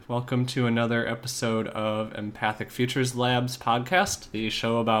Welcome to another episode of Empathic Futures Labs podcast, the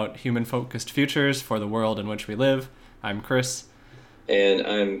show about human-focused futures for the world in which we live. I'm Chris. And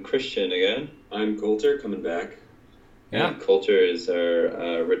I'm Christian again. I'm Coulter, coming back. Yeah. And Coulter is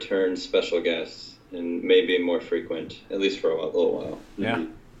our return special guest, and maybe more frequent, at least for a little while. Yeah.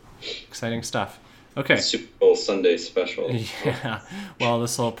 Exciting stuff. Okay. Super Bowl Sunday special. Yeah. Well,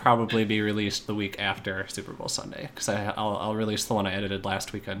 this will probably be released the week after Super Bowl Sunday, because I'll release the one I edited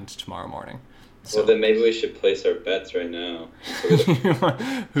last weekend tomorrow morning. So. Well, then maybe we should place our bets right now.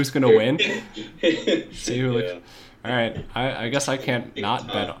 Who's going to win? See who looks... Yeah. All right. I guess I can't not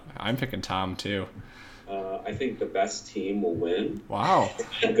bet. I'm picking Tom, too. I think the best team will win. Wow.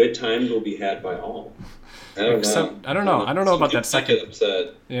 And good times will be had by all. I don't know. I don't know about that second.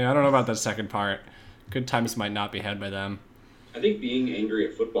 Upset. Yeah, I don't know about that second part. Good times might not be had by them. I think being angry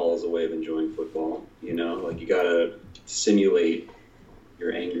at football is a way of enjoying football. You know, like you gotta simulate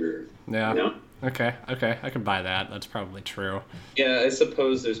your anger. Yeah. You know? Okay, I can buy that. That's probably true. Yeah, I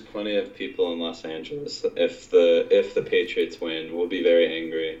suppose there's plenty of people in Los Angeles. If the Patriots win, we'll be very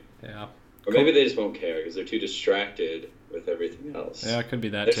angry. Yeah. Or maybe they just won't care because they're too distracted with everything else. Yeah, it could be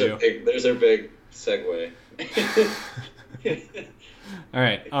that too. There's our big segue. All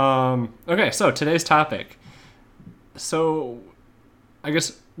right. Okay, so today's topic. So I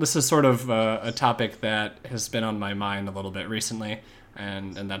guess this is sort of a topic that has been on my mind a little bit recently,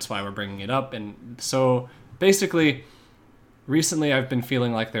 and that's why we're bringing it up. And so basically, recently I've been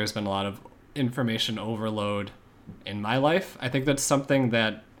feeling like there's been a lot of information overload in my life. I think that's something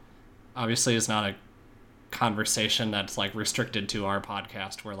that obviously is not a conversation that's like restricted to our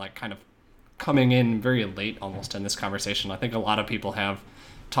podcast. We're like kind of coming in very late almost in this conversation. I think a lot of people have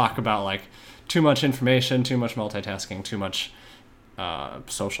talk about like too much information, too much multitasking, too much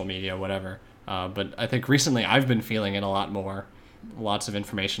social media, whatever. But I think recently I've been feeling it a lot more. Lots of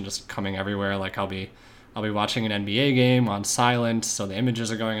information just coming everywhere. Like I'll be watching an NBA game on silent, so the images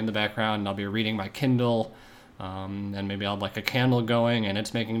are going in the background, and I'll be reading my Kindle, and maybe I'll have like a candle going and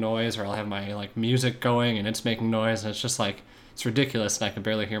it's making noise, or I'll have my like music going and it's making noise, and it's just like it's ridiculous, and I can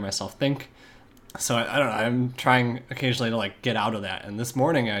barely hear myself think. So I don't know. I'm trying occasionally to like get out of that. And this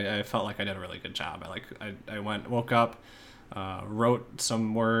morning I felt like I did a really good job. I woke up, wrote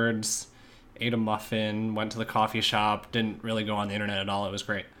some words, ate a muffin, went to the coffee shop, didn't really go on the internet at all. It was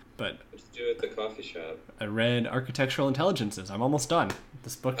great. But What did you do at the coffee shop? I read Architectural Intelligences. I'm almost done.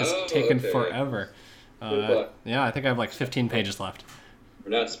 This book has taken forever. Cool book. Yeah, I think I have like 15 pages left.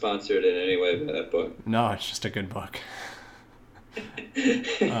 We're not sponsored in any way by that book. No, it's just a good book.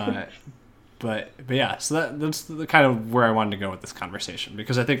 But yeah, so that's the kind of where I wanted to go with this conversation,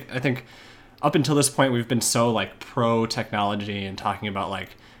 because I think up until this point we've been so like pro technology and talking about like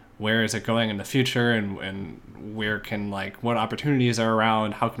where is it going in the future, and where can like what opportunities are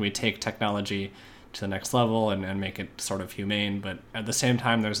around, how can we take technology to the next level and make it sort of humane. But at the same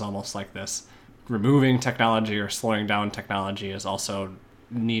time there's almost like this removing technology or slowing down technology is also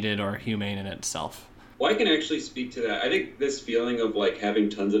needed or humane in itself. Well, I can actually speak to that. I think this feeling of like having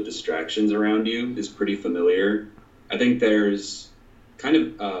tons of distractions around you is pretty familiar. I think there's kind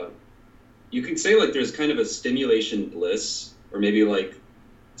of, you could say like there's kind of a stimulation bliss, or maybe like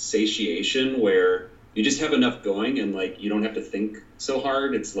satiation, where you just have enough going and like you don't have to think so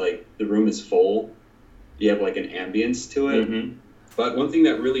hard. It's like the room is full. You have like an ambience to it. Mm-hmm. But one thing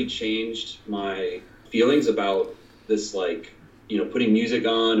that really changed my feelings about this, like, you know, putting music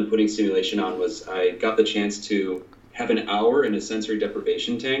on and putting stimulation on, was I got the chance to have an hour in a sensory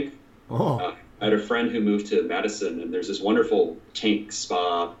deprivation tank. Oh. I had a friend who moved to Madison, and there's this wonderful tank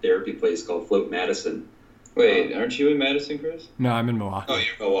spa therapy place called Float Madison. Wait, aren't you in Madison, Chris? No, I'm in Milwaukee. Oh,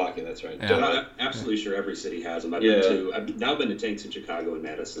 you're Milwaukee, that's right. Yeah. I'm absolutely sure every city has them. I've now been to tanks in Chicago and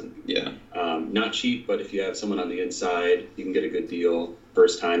Madison. Yeah. Not cheap, but if you have someone on the inside, you can get a good deal.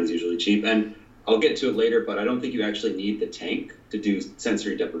 First time is usually cheap. And I'll get to it later, but I don't think you actually need the tank to do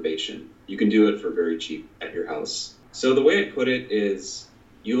sensory deprivation. You can do it for very cheap at your house. So the way I put it is,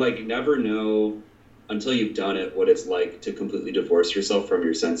 you like never know until you've done it what it's like to completely divorce yourself from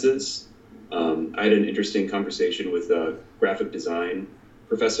your senses. I had an interesting conversation with a graphic design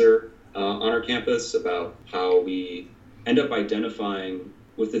professor on our campus about how we end up identifying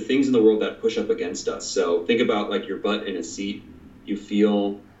with the things in the world that push up against us. So think about like your butt in a seat. You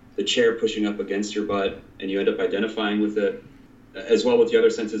feel the chair pushing up against your butt, and you end up identifying with it. As well with the other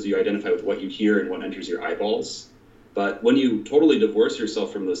senses, you identify with what you hear and what enters your eyeballs. But when you totally divorce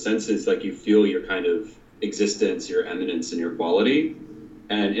yourself from those senses, like you feel your kind of existence, your eminence, and your quality.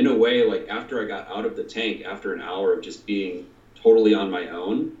 And in a way, like after I got out of the tank, after an hour of just being totally on my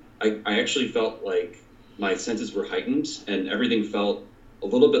own, I actually felt like my senses were heightened and everything felt a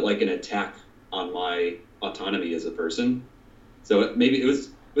little bit like an attack on my autonomy as a person. So maybe it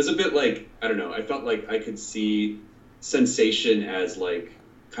was a bit like, I don't know, I felt like I could see sensation as like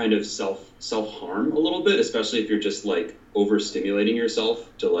kind of self-harm a little bit, especially if you're just like overstimulating yourself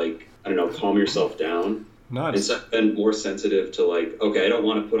to like, I don't know, calm yourself down. Nice. And so I've been more sensitive to like, okay, I don't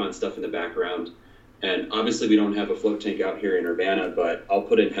want to put on stuff in the background. And obviously we don't have a float tank out here in Urbana, but I'll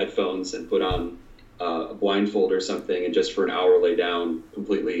put in headphones and put on a blindfold or something, and just for an hour lay down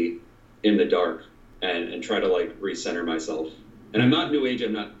completely in the dark and try to like recenter myself. And I'm not new age,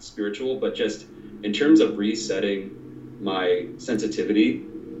 I'm not spiritual, but just in terms of resetting my sensitivity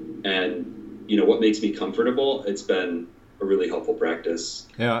and, you know, what makes me comfortable, it's been a really helpful practice.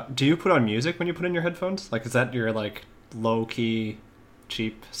 Yeah. Do you put on music when you put in your headphones? Like, is that your like low key,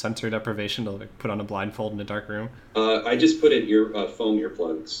 cheap sensory deprivation to like put on a blindfold in a dark room? I just put in foam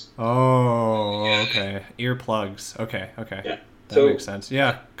earplugs. Oh, okay. Earplugs. Okay. Yeah. That makes sense.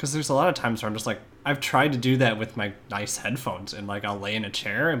 Yeah, because there's a lot of times where I'm just like, I've tried to do that with my nice headphones, and like I'll lay in a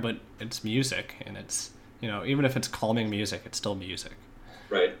chair, but it's music, and it's, you know, even if it's calming music, it's still music.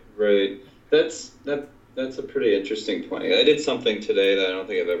 Right. That's a pretty interesting point. I did something today that I don't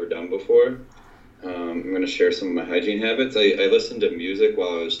think I've ever done before. I'm going to share some of my hygiene habits. I listened to music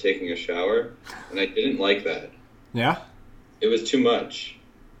while I was taking a shower, and I didn't like that. Yeah? It was too much,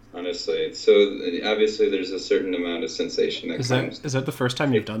 honestly. So obviously there's a certain amount of sensation that comes. Is that the first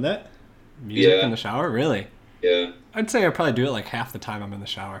time you've done that? Music in the shower? Really? Yeah. I'd say I probably do it like half the time I'm in the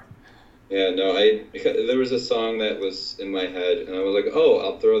shower. Yeah, no, there was a song that was in my head, and I was like, oh,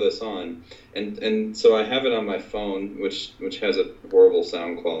 I'll throw this on. And so I have it on my phone, which has a horrible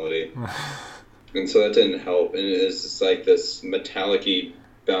sound quality. And so that didn't help. And it's just like this metallic-y,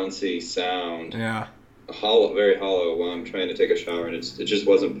 bouncy sound. Yeah. Very hollow while I'm trying to take a shower, and it just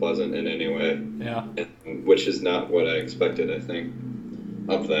wasn't pleasant in any way. Yeah. Which is not what I expected, I think,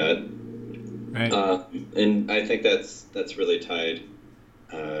 of that. Right. And I think that's really tied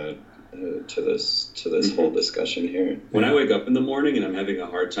to this whole discussion here. When I wake up in the morning and I'm having a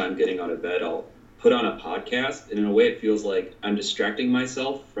hard time getting out of bed, I'll put on a podcast, and in a way it feels like I'm distracting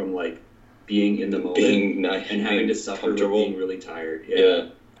myself from like being in the moment and having to suffer with being really tired. Yeah.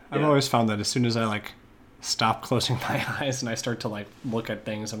 I've always found that as soon as I like stop closing my eyes and I start to like look at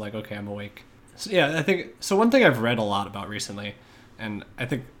things, I'm like, okay, I'm awake. So, yeah, I think so. One thing I've read a lot about recently, and I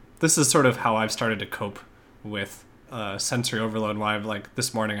think this is sort of how I've started to cope with sensory overload. Why I've like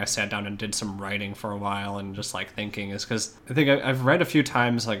this morning I sat down and did some writing for a while and just like thinking, is because I think I've read a few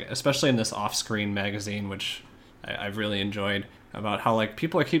times, like especially in this Off-Screen magazine, which I've really enjoyed, about how like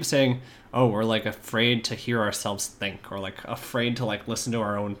people keep saying, oh, we're like afraid to hear ourselves think, or like afraid to like listen to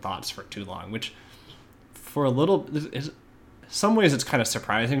our own thoughts for too long, which for a little, some ways it's kind of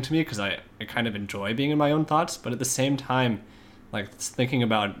surprising to me because I kind of enjoy being in my own thoughts, but at the same time, like thinking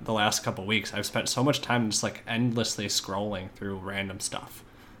about the last couple of weeks, I've spent so much time just like endlessly scrolling through random stuff,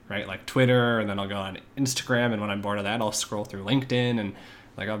 right? Like Twitter, and then I'll go on Instagram, and when I'm bored of that, I'll scroll through LinkedIn, and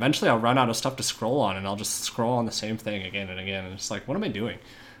like eventually I'll run out of stuff to scroll on, and I'll just scroll on the same thing again and again, and it's like, what am I doing?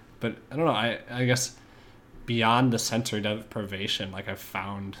 But I don't know, I guess beyond the sensory deprivation, like I've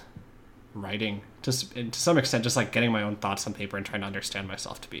found writing to some extent, just like getting my own thoughts on paper and trying to understand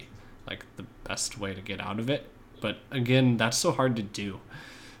myself to be like the best way to get out of it. But again, that's so hard to do.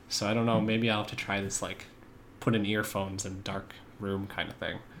 So I don't know, maybe I'll have to try this like put in earphones in dark room kind of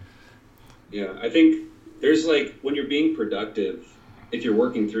thing. Yeah, I think there's like, when you're being productive, if you're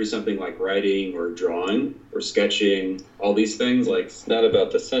working through something like writing or drawing or sketching, all these things, like it's not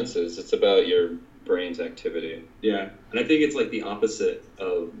about the senses, it's about your brain's activity. Yeah, and I think it's like the opposite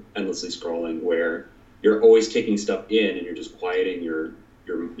of endlessly scrolling, where you're always taking stuff in and you're just quieting your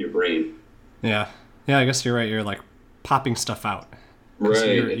brain. Yeah, I guess you're right. You're like popping stuff out.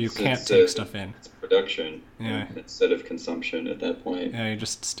 Right. You can't take stuff in. It's production. Yeah. Instead of consumption at that point. Yeah, you're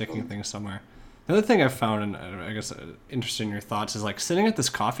just sticking things somewhere. The other thing I've found, and I guess interested in your thoughts, is like sitting at this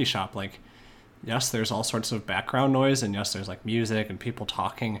coffee shop, like, yes, there's all sorts of background noise, and yes, there's like music and people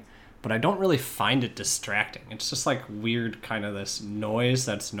talking, but I don't really find it distracting. It's just like weird kind of this noise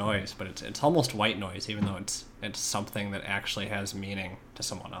that's noise, but it's almost white noise, even though it's something that actually has meaning to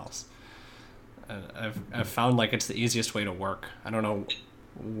someone else. I've found like it's the easiest way to work. I don't know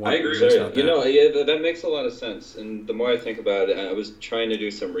what I agree. That makes a lot of sense. And the more I think about it, I was trying to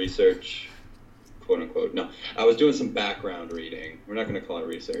do some research, quote unquote. No, I was doing some background reading. We're not going to call it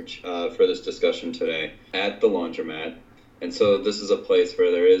research for this discussion today at the laundromat. And so this is a place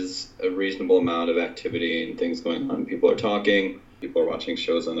where there is a reasonable amount of activity and things going on. People are talking, people are watching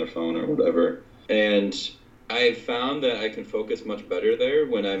shows on their phone or whatever. And I found that I can focus much better there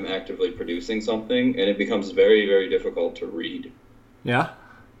when I'm actively producing something, and it becomes very, very difficult to read Yeah.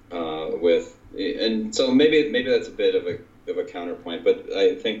 And so maybe that's a bit of a counterpoint, but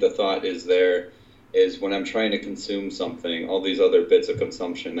I think the thought is when I'm trying to consume something, all these other bits of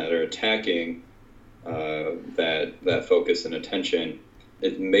consumption that are attacking that focus and attention,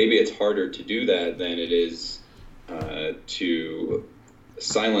 maybe it's harder to do that than it is to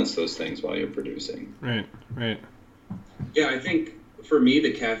silence those things while you're producing. Right. Yeah, I think for me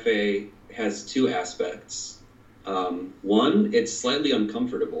the cafe has two aspects. One, it's slightly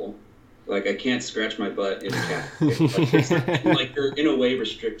uncomfortable. Like, I can't scratch my butt in a cafe. Like you're in a way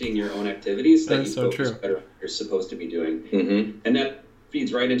restricting your own activities that you focus better on what you're supposed to be doing. Mm-hmm. And that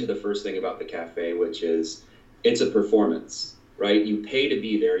feeds right into the first thing about the cafe, which is it's a performance, right? You pay to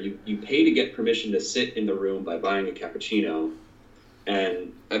be there. You pay to get permission to sit in the room by buying a cappuccino.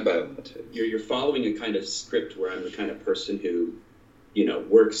 And I buy that too. You're following a kind of script where I'm the kind of person who,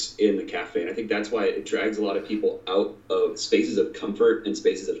 works in the cafe. And I think that's why it drags a lot of people out of spaces of comfort and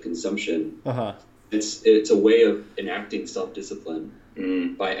spaces of consumption. Uh-huh. It's a way of enacting self-discipline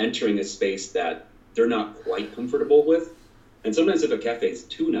by entering a space that they're not quite comfortable with. And sometimes if a cafe is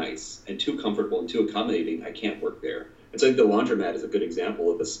too nice and too comfortable and too accommodating, I can't work there. And so I think the laundromat is a good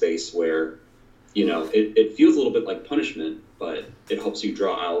example of a space where, it feels a little bit like punishment, but it helps you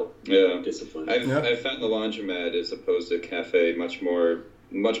draw out discipline. I've found the laundromat as opposed to a cafe much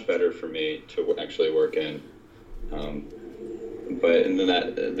better for me to actually work in. But and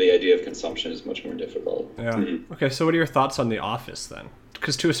then the idea of consumption is much more difficult. Yeah. Mm-hmm. Okay, so what are your thoughts on the office then?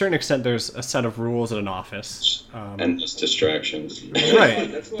 Because to a certain extent, there's a set of rules at an office. And there's distractions. Right.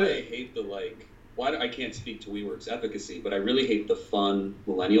 That's why I hate I can't speak to WeWork's efficacy, but I really hate the fun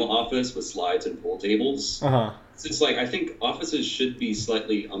millennial office with slides and pool tables. Uh-huh. It's like, I think offices should be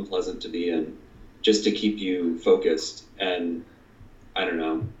slightly unpleasant to be in just to keep you focused. And I don't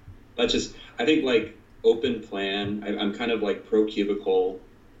know. I think like open plan, I'm kind of like pro cubicle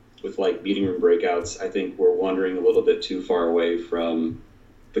with like meeting room breakouts. I think we're wandering a little bit too far away from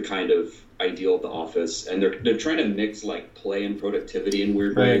the kind of ideal of the office. And they're trying to mix like play and productivity in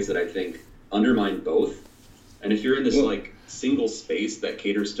weird ways that I think undermine both. And if you're in this like single space that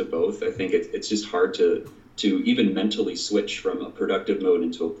caters to both, I think it's just hard to even mentally switch from a productive mode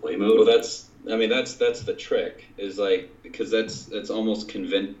into a play mode. Well, that's the trick, is like, because that's almost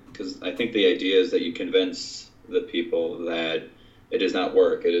because I think the idea is that you convince the people that it does not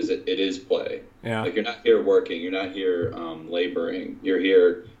work. It is play. Yeah. Like, you're not here working. You're not here laboring. You're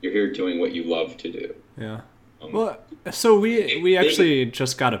here doing what you love to do. Yeah. Well, so we actually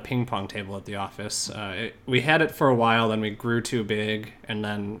just got a ping pong table at the office. We had it for a while, then we grew too big, and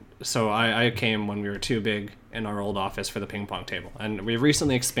then so I came when we were too big in our old office for the ping pong table, and we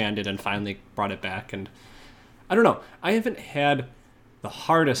recently expanded and finally brought it back. And I don't know, I haven't had the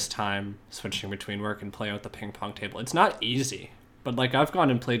hardest time switching between work and play with the ping pong table. It's not easy, but like I've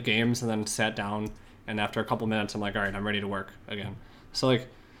gone and played games and then sat down, and after a couple minutes, I'm like, all right, I'm ready to work again. So like,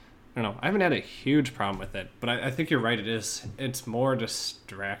 I don't know, I haven't had a huge problem with it, but I think you're right. It's more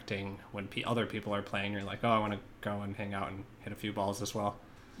distracting when other people are playing. You're like, oh, I want to go and hang out and hit a few balls as well.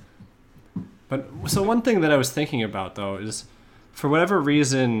 But so one thing that I was thinking about though is, for whatever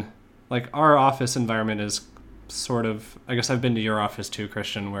reason, like our office environment is sort of, I guess I've been to your office too,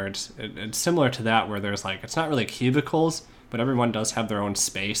 Christian, where it's similar to that, where there's like, it's not really cubicles, but everyone does have their own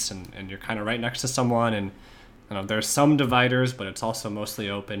space, and you're kind of right next to someone, and there's some dividers, but it's also mostly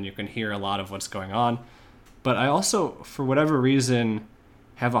open. You can hear a lot of what's going on. But I also, for whatever reason,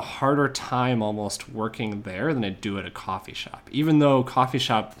 have a harder time almost working there than I do at a coffee shop. Even though coffee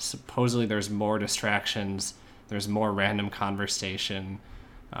shop, supposedly there's more distractions, there's more random conversation.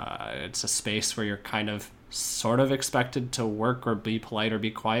 It's a space where you're kind of sort of expected to work or be polite or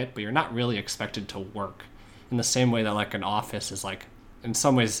be quiet, but you're not really expected to work in the same way that like an office is like, in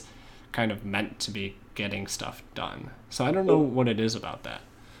some ways, kind of meant to be getting stuff done. So I don't know what it is about that.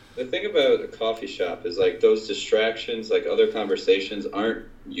 The thing about a coffee shop is like those distractions, like other conversations, aren't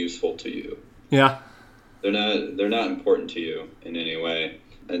useful to you. Yeah. They're not important to you in any way.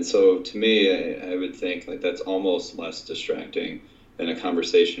 And so to me, I would think like that's almost less distracting than a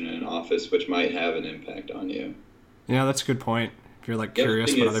conversation in an office, which might have an impact on you. Yeah, that's a good point. If you're like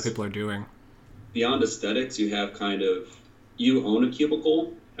curious what other people are doing. Beyond aesthetics, you have you own a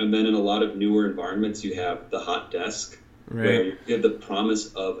cubicle. And then in a lot of newer environments, you have the hot desk, where you have the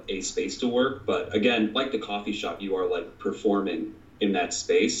promise of a space to work. But again, like the coffee shop, you are like performing in that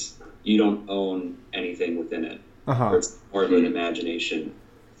space. You don't own anything within it. Or it's more of an imagination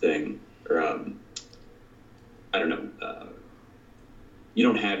thing. Or I don't know. You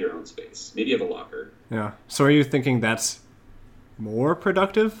don't have your own space. Maybe you have a locker. Yeah. So are you thinking that's more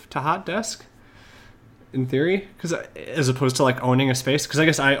productive to hot desk? in theory, because as opposed to like owning a space, because I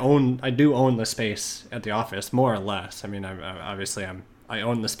guess I do own the space at the office more or less. I mean, I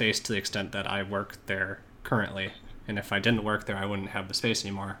own the space to the extent that I work there currently, and if I didn't work there, I wouldn't have the space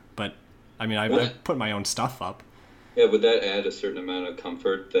anymore. But I mean, I put my own stuff up. Yeah, would that add a certain amount of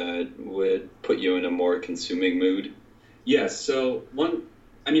comfort that would put you in a more consuming mood? Yes. So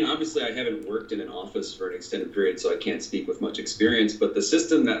obviously I haven't worked in an office for an extended period, so I can't speak with much experience, but the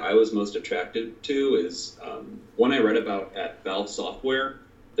system that I was most attracted to is one I read about at Valve Software.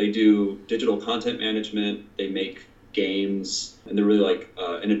 They do digital content management, they make games, and they're really like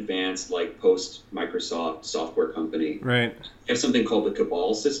an advanced like post-Microsoft software company. Right. They have something called the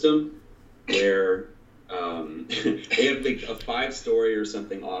Cabal system, where they have like a 5-story or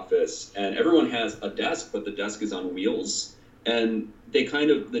something office, and everyone has a desk, but the desk is on wheels. And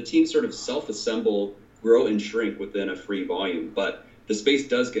the team sort of self-assemble, grow and shrink within a free volume, but the space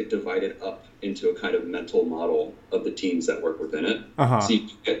does get divided up into a kind of mental model of the teams that work within it. Uh-huh. So you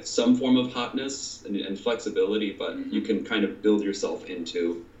get some form of hotness and flexibility, but you can kind of build yourself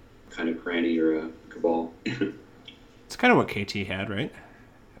into kind of cranny or a cabal. It's kind of what KT had, right?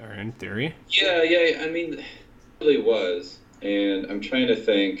 Or in theory. Yeah. I mean, it really was. And I'm trying to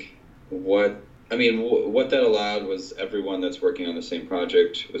think what that allowed was everyone that's working on the same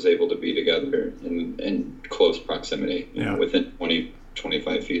project was able to be together in close proximity, within 20,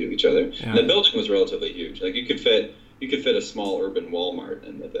 25 feet of each other. Yeah. And the building was relatively huge. Like you could fit a small urban Walmart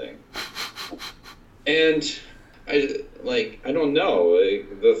in the thing. And I don't know,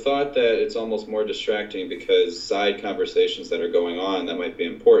 the thought that it's almost more distracting because side conversations that are going on that might be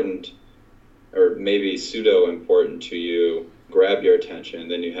important or maybe pseudo important to you grab your attention,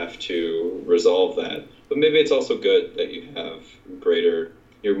 then you have to resolve that. But maybe it's also good that you have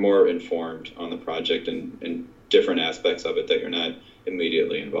you're more informed on the project and different aspects of it that you're not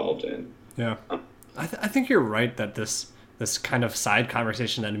immediately involved in. Yeah. I think you're right that this kind of side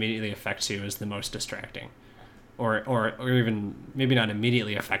conversation that immediately affects you is the most distracting. Or even maybe not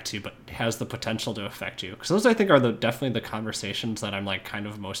immediately affects you, but has the potential to affect you. Because those I think are definitely the conversations that I'm like kind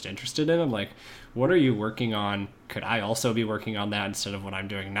of most interested in. I'm like, what are you working on? Could I also be working on that instead of what I'm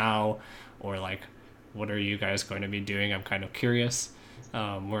doing now? Or like, what are you guys going to be doing? I'm kind of curious.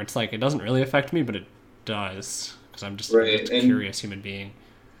 Where it's like, it doesn't really affect me, but it does. Because I'm just a curious human being.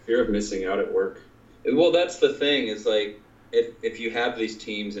 Fear of missing out at work. Well, that's the thing is like, if you have these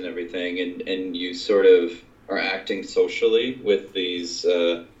teams and everything and you sort of are acting socially with these,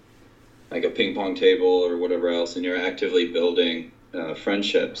 like a ping pong table or whatever else, and you're actively building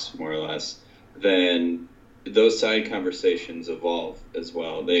friendships, more or less, then those side conversations evolve as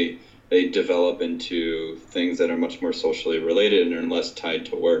well. They develop into things that are much more socially related and are less tied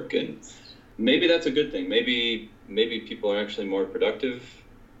to work. And maybe that's a good thing. Maybe people are actually more productive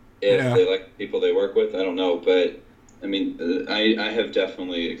if they like people they work with. I don't know, but I mean, I have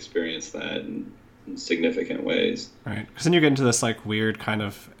definitely experienced that in significant ways. Right, because then you get into this like weird kind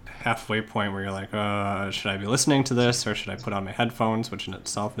of halfway point where you're like, should I be listening to this or should I put on my headphones, which in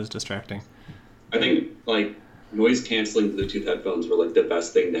itself is distracting. I think like noise canceling Bluetooth headphones were like the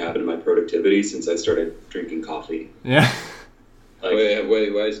best thing to happen to my productivity since I started drinking coffee. Yeah. Like,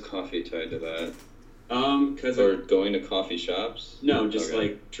 wait, why is coffee tied to that? Because or going to coffee shops? No, just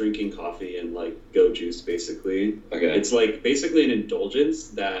like drinking coffee and like Go Juice basically. Okay. It's like basically an indulgence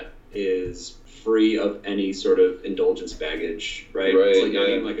that is free of any sort of indulgence baggage, right? It's like not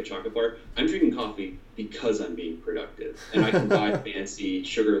eating like a chocolate bar. I'm drinking coffee because I'm being productive, and I can buy fancy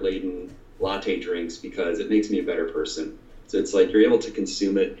sugar-laden latte drinks because it makes me a better person. So it's like you're able to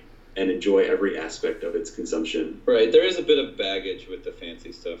consume it and enjoy every aspect of its consumption. Right. There is a bit of baggage with the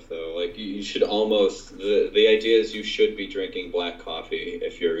fancy stuff, though. Like you should almost the idea is you should be drinking black coffee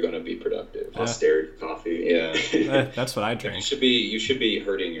if you're going to be productive. Austerity coffee. Yeah. That's what I drink. You should be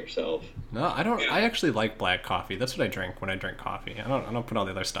hurting yourself. No, I don't. Yeah. I actually like black coffee. That's what I drink when I drink coffee. I don't put all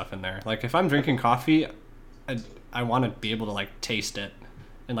the other stuff in there. Like if I'm drinking coffee, I want to be able to like taste it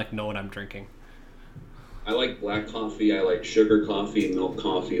and like know what I'm drinking. I like black coffee. I like sugar coffee, milk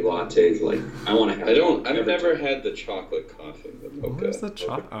coffee, lattes. Like I want to have. I've never had the chocolate coffee. The mocha. What is the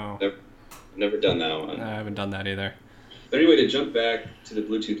chocolate? Oh. Never done that one. I haven't done that either. But anyway, to jump back to the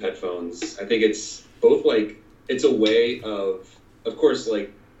Bluetooth headphones, I think it's both like it's a way of course,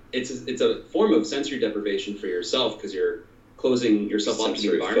 like it's a form of sensory deprivation for yourself because you're closing yourself off to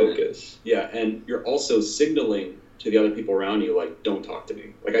the environment. Focus. Yeah, and you're also signaling to the other people around you like, don't talk to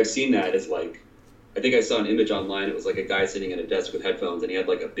me. Like I've seen that as like. I think I saw an image online. It was like a guy sitting at a desk with headphones, and he had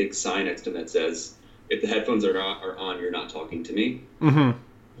like a big sign next to him that says, "If the headphones are on, you're not talking to me." Mm-hmm.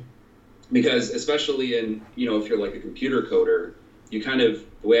 Because especially in if you're like a computer coder, you kind of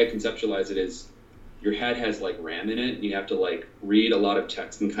the way I conceptualize it is your head has like RAM in it, and you have to like read a lot of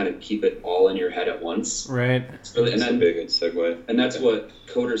text and kind of keep it all in your head at once. Right. That's a big segue. And that's what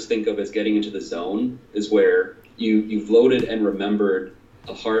coders think of as getting into the zone, is where you've loaded and remembered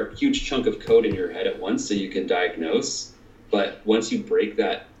a huge chunk of code in your head at once so you can diagnose. But once you break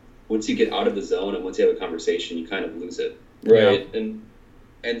that, once you get out of the zone and once you have a conversation, you kind of lose it. Right. Yeah.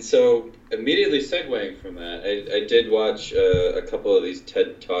 And so immediately segueing from that, I did watch a couple of these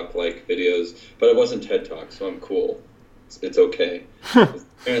TED Talk like videos, but it wasn't TED Talk, so I'm cool. It's okay.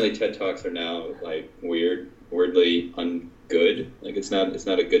 Apparently TED Talks are now like weirdly ungood. Like it's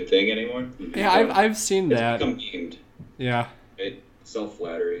not a good thing anymore. Yeah, I've seen that. It's become memed. Yeah. Right?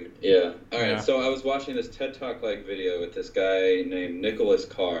 Self-flattery. Yeah. All right. So I was watching this TED Talk like video with this guy named Nicholas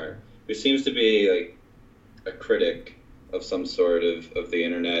Carr, who seems to be like a critic of some sort of the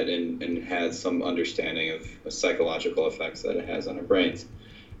internet and has some understanding of the psychological effects that it has on our brains.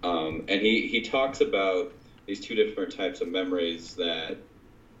 And he talks about these two different types of memories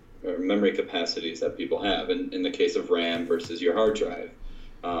or memory capacities that people have in the case of RAM versus your hard drive.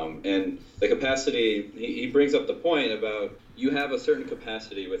 And the capacity, he brings up the point about you have a certain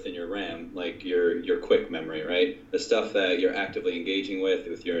capacity within your RAM, like your quick memory, right? The stuff that you're actively engaging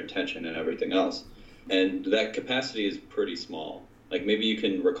with your attention and everything else. And that capacity is pretty small. Like maybe you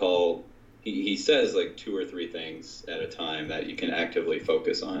can recall, he says like 2 or 3 things at a time that you can actively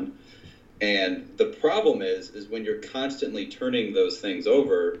focus on. And the problem is when you're constantly turning those things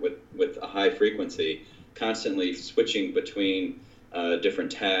over with a high frequency, constantly switching between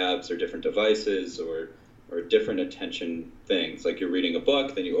different tabs or different devices or different attention things. Like you're reading a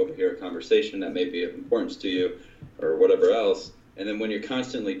book, then you overhear a conversation that may be of importance to you or whatever else. And then when you're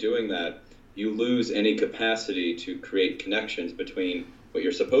constantly doing that, you lose any capacity to create connections between what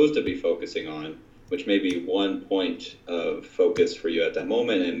you're supposed to be focusing on, which may be one point of focus for you at that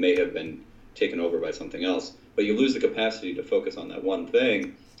moment and may have been taken over by something else. But you lose the capacity to focus on that one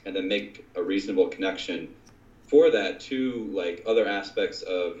thing and then make a reasonable connection for that to like other aspects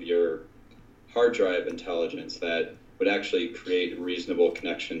of your hard drive intelligence that would actually create reasonable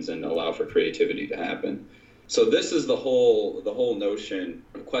connections and allow for creativity to happen. So this is the whole notion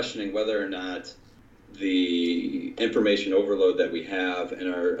of questioning whether or not the information overload that we have and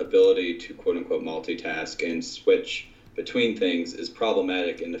our ability to quote unquote multitask and switch between things is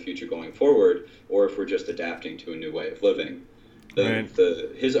problematic in the future going forward, or if we're just adapting to a new way of living.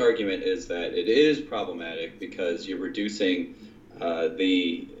 His argument is that it is problematic because you're reducing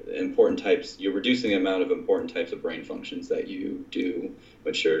you're reducing the amount of important types of brain functions that you do,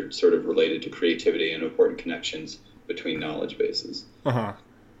 which are sort of related to creativity and important connections between knowledge bases. Uh-huh.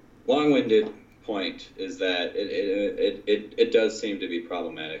 Long-winded point is that it does seem to be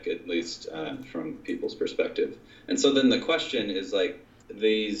problematic, at least from people's perspective. And so then the question is like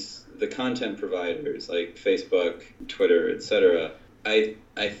the content providers like Facebook, Twitter, etc. I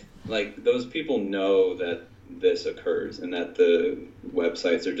like those people know that this occurs and that the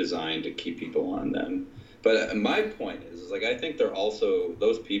websites are designed to keep people on them. But my point is like I think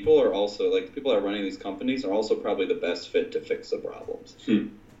those people are also like the people that are running these companies are also probably the best fit to fix the problems.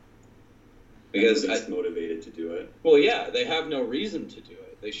 Because they're motivated to do it. Well, yeah, they have no reason to do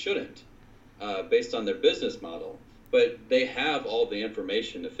it. They shouldn't, based on their business model. But they have all the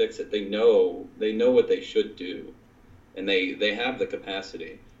information to fix it. They know what they should do, and they have the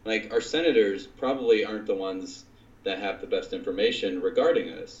capacity. Like our senators probably aren't the ones that have the best information regarding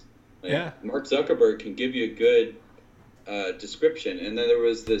this. Like, yeah. Mark Zuckerberg can give you a good description. And then there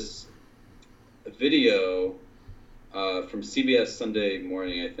was this video from CBS Sunday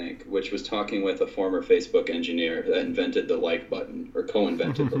Morning, I think, which was talking with a former Facebook engineer that invented the like button or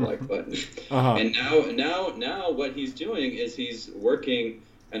co-invented the like button. Uh-huh. And now what he's doing is he's working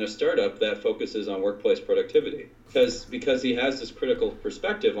in a startup that focuses on workplace productivity because he has this critical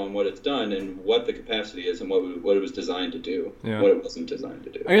perspective on what it's done and what the capacity is and what it was designed to do, what it wasn't designed to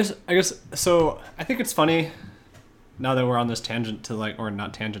do. I guess so. I think it's funny now that we're on this tangent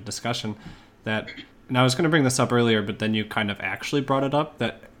discussion that. And I was going to bring this up earlier, but then you kind of actually brought it up,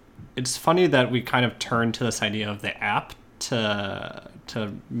 that it's funny that we kind of turned to this idea of the app to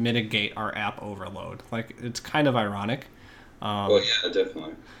mitigate our app overload. Like, it's kind of ironic. Well, yeah,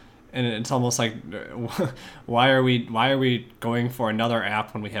 definitely. And it's almost like, why are we going for another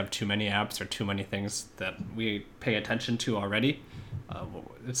app when we have too many apps or too many things that we pay attention to already?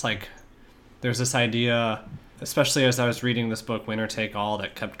 It's like there's this idea, especially as I was reading this book, Winner Take All,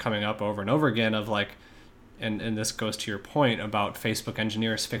 that kept coming up over and over again of like, and this goes to your point about Facebook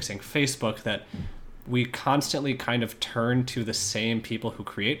engineers fixing Facebook, that we constantly kind of turn to the same people who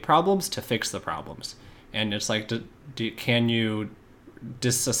create problems to fix the problems. And it's like, can you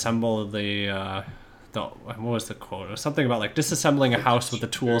disassemble what was the quote? It was something about like disassembling a house with the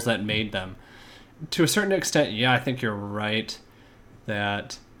tools that made them. To a certain extent, yeah, I think you're right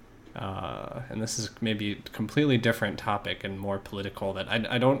that, and this is maybe a completely different topic and more political, that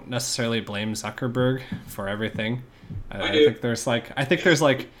I don't necessarily blame Zuckerberg for everything. I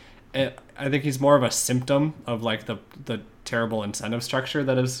think he's more of a symptom of like the terrible incentive structure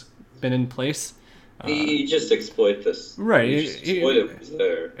that has been in place. You just exploit this. Right. Exploit what's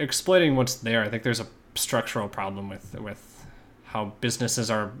there. Exploiting what's there. I think there's a structural problem with how businesses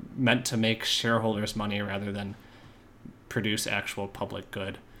are meant to make shareholders money rather than produce actual public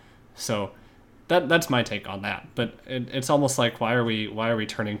good. So that's my take on that. But it's almost like why are we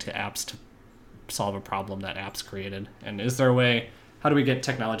turning to apps to solve a problem that apps created? And is there a way? How do we get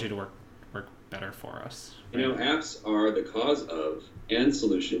technology to work better for us? Right? Apps are the cause of and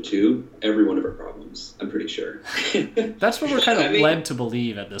solution to every one of our problems. I'm pretty sure. That's what we're kind of led to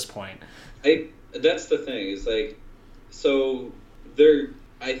believe at this point. That's the thing. Is like, so there.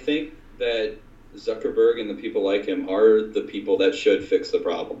 I think that Zuckerberg and the people like him are the people that should fix the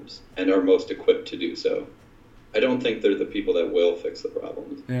problems and are most equipped to do so. I don't think they're the people that will fix the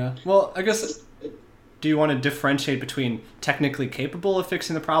problems. Yeah. Well, I guess. Do you want to differentiate between technically capable of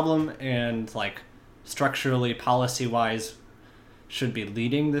fixing the problem and like structurally, policy-wise, should be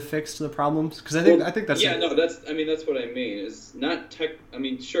leading the fix to the problems? Because I think that's that's what I mean. Is not tech. I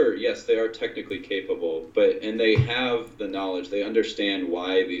mean, sure, yes, they are technically capable, and they have the knowledge. They understand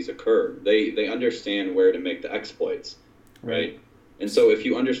why these occur. They understand where to make the exploits, right? And so, if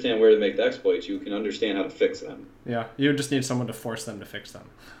you understand where to make the exploits, you can understand how to fix them. Yeah, you just need someone to force them to fix them.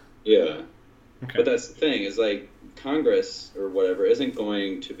 Yeah. Okay. But that's the thing, is like Congress or whatever isn't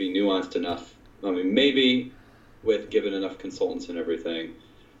going to be nuanced enough. I mean, maybe with given enough consultants and everything,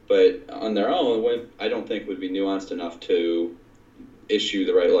 but on their own, I don't think would be nuanced enough to issue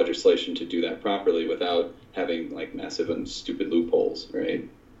the right legislation to do that properly without having like massive and stupid loopholes, right?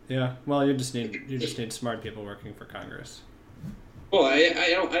 Yeah. Well, you just need smart people working for Congress. Well,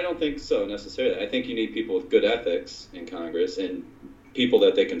 I don't think so necessarily. I think you need people with good ethics in Congress and people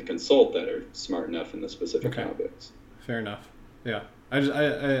that they can consult that are smart enough in the specific topics. Fair enough. Yeah. I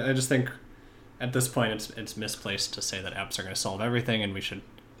just think at this point it's misplaced to say that apps are going to solve everything and we should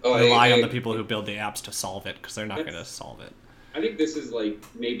rely on the people who build the apps to solve it, because they're not going to solve it. I think this is like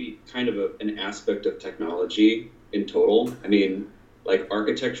maybe kind of an aspect of technology in total. I mean, like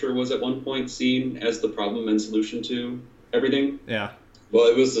architecture was at one point seen as the problem and solution to everything. Yeah. Well,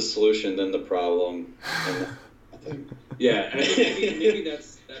 it was the solution, then the problem. Yeah, and I think maybe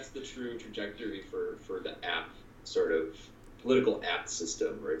that's the true trajectory for the app sort of political app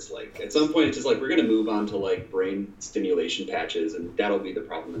system, where it's like at some point it's just like we're going to move on to like brain stimulation patches, and that'll be the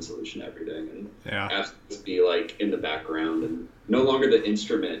problem and solution to everything, and apps just be like in the background and no longer the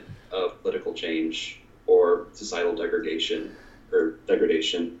instrument of political change or societal degradation.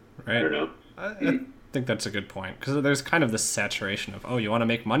 Right. I don't know. I think that's a good point, because there's kind of this saturation of, you want to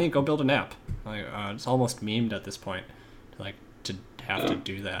make money, go build an app. Like it's almost memed at this point to have to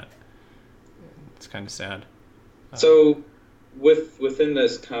do that. It's kind of sad. So within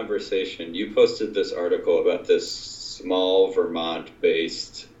this conversation, you posted this article about this small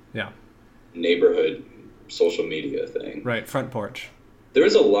Vermont-based neighborhood social media thing. Right, Front Porch. There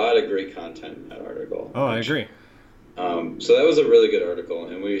was a lot of great content in that article. Oh, I agree. So that was a really good article,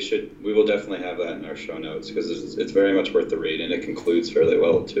 and we will definitely have that in our show notes, because it's very much worth the read, and it concludes fairly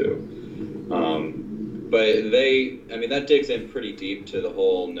well too. But that digs in pretty deep to the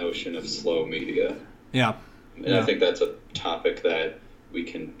whole notion of slow media. Yeah. And I think that's a topic that we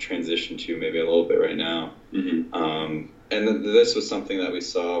can transition to maybe a little bit right now. Mm-hmm. And this was something that we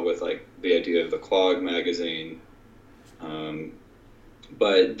saw with like the idea of the Clog magazine.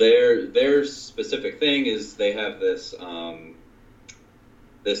 But their specific thing is they have this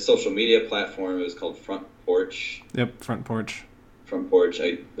this social media platform. It was called Front Porch. Yep, Front Porch. Front Porch.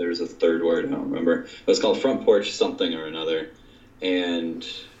 There's a third word, I don't remember. It was called Front Porch something or another, and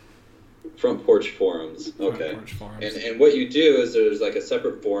Front Porch Forums. Okay. Front Porch Forums. And what you do is there's like a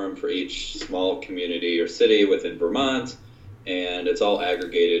separate forum for each small community or city within Vermont, and it's all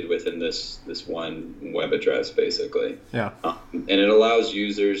aggregated within this one web address, basically. Yeah. And it allows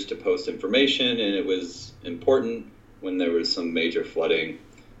users to post information, and it was important when there was some major flooding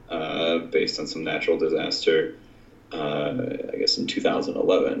based on some natural disaster, I guess in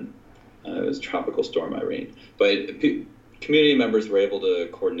 2011. It was Tropical Storm Irene. But community members were able to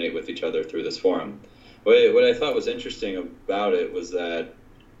coordinate with each other through this forum. What I thought was interesting about it was that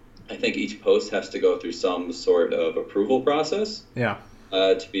I think each post has to go through some sort of approval process. Yeah.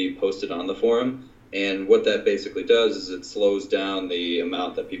 To be posted on the forum. And what that basically does is it slows down the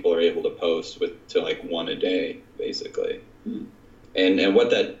amount that people are able to post to like one a day, basically. And what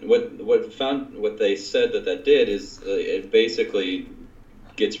they said that did is it basically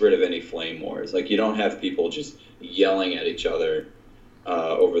gets rid of any flame wars. Like, you don't have people just yelling at each other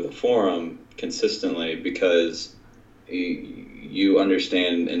over the forum consistently, because you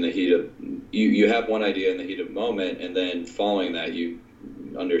understand in the heat of you have one idea in the heat of the moment, and then following that you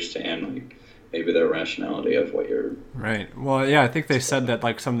understand like maybe the rationality of what you're... Right. Well, yeah, I think they said that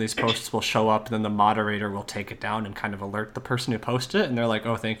like some of these posts will show up and then the moderator will take it down and kind of alert the person who posted it, and they're like,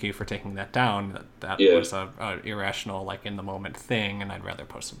 oh, thank you for taking that down. That was a irrational, like, in the moment thing, and I'd rather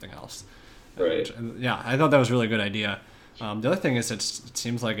post something else. Right. And, yeah, I thought that was a really good idea. The other thing is it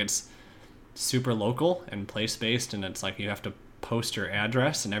seems like it's super local and place-based, and it's like you have to post your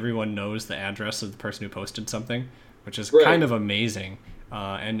address and everyone knows the address of the person who posted something, which is kind of amazing.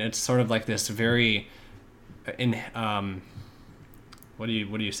 And it's sort of like this very what do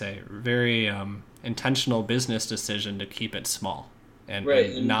you say? Very intentional business decision to keep it small and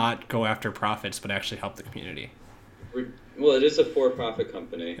not go after profits, but actually help the community. Well, it is a for-profit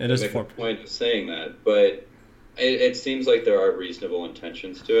company. It is a point of saying that, but it seems like there are reasonable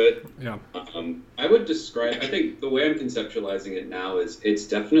intentions to it. Yeah. I would describe, I think the way I'm conceptualizing it now is it's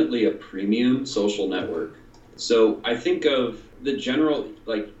definitely a premium social network. So I think of the general,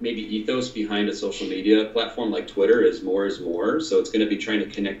 like, maybe ethos behind a social media platform like Twitter is more is more. So it's going to be trying to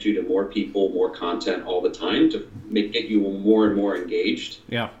connect you to more people, more content all the time to get you more and more engaged.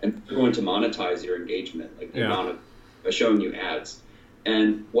 Yeah. And they're going to monetize your engagement, like the amount of showing you ads.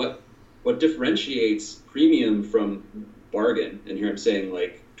 And what differentiates premium from bargain, and here I'm saying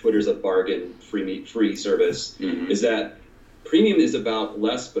like Twitter's a bargain free service, is that premium is about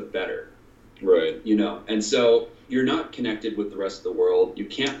less but better. Right. You know, and so you're not connected with the rest of the world. You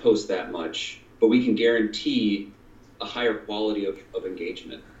can't post that much, but we can guarantee a higher quality of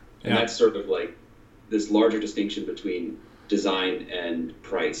engagement. And that's sort of like this larger distinction between design and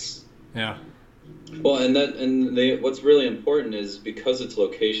price. Yeah. Well, what's really important is because it's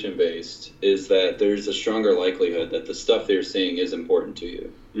location based, is that there's a stronger likelihood that the stuff they're seeing is important to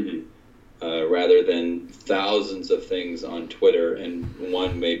you, rather than thousands of things on Twitter and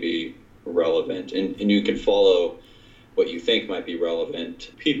one may be relevant, and you can follow what you think might be relevant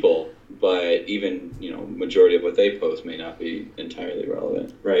to people, but even majority of what they post may not be entirely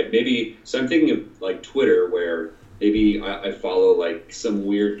relevant. Right. Maybe so. I'm thinking of like Twitter, where maybe I follow like some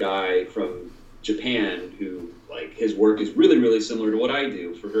weird guy from Japan who like his work is really, really similar to what I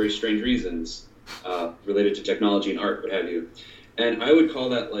do for very strange reasons, related to technology and art, what have you. And I would call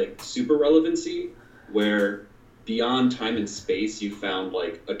that like super relevancy, where beyond time and space you found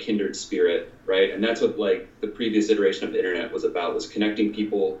like a kindred spirit, right? And that's what like the previous iteration of the internet was about, was connecting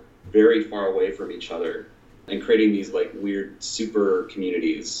people very far away from each other and creating these like weird super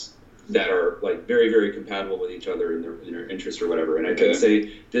communities that are like very, very compatible with each other in their interests or whatever. And I could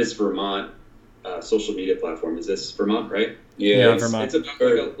say this Vermont social media platform, is this Vermont, right? Yeah, it's, Vermont. It's about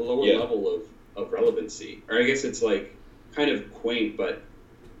like a lower level of relevancy. Or I guess it's like kind of quaint, but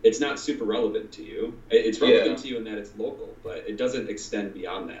it's not super relevant to you. It's relevant to you in that it's local, but it doesn't extend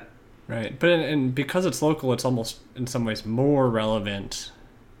beyond that. Right. But and because it's local, it's almost in some ways more relevant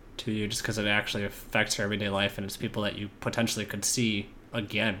to you just because it actually affects your everyday life and it's people that you potentially could see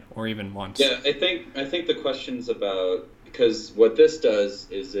again or even once. Yeah, I think the question's about, because what this does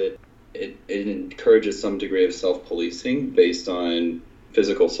is it encourages some degree of self-policing based on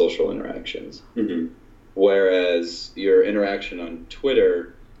physical social interactions. Whereas your interaction on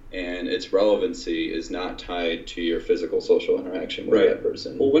Twitter and its relevancy is not tied to your physical social interaction with that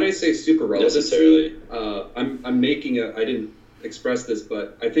person. Well, when I say super relevancy, I'm making I didn't express this,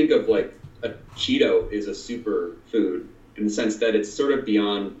 but I think of like a Cheeto is a super food in the sense that it's sort of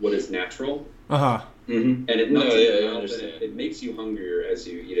beyond what is natural. And it melts in your mouth, and it makes you hungrier as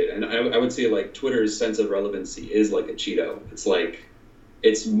you eat it. And I would say like Twitter's sense of relevancy is like a Cheeto. It's like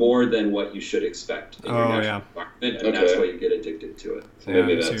it's more than what you should expect in your natural environment, and that's why you get addicted to it. So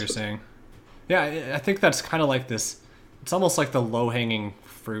maybe that's what you're saying. Yeah, I think that's kind of like this. It's almost like the low-hanging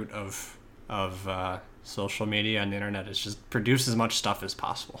fruit of social media and the internet is just produce as much stuff as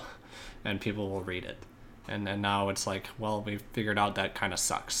possible, and people will read it. And now it's like, well, we've figured out that kind of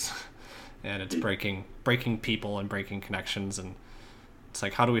sucks, and it's breaking people and breaking connections, and it's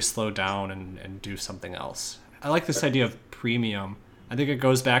like, how do we slow down and do something else? I like this idea of premium. I think it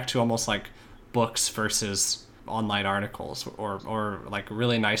goes back to almost like books versus online articles, or like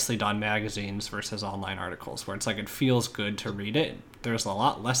really nicely done magazines versus online articles, where it's like it feels good to read it. There's a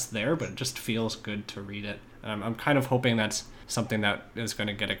lot less there, but it just feels good to read it. And I'm kind of hoping that's something that is going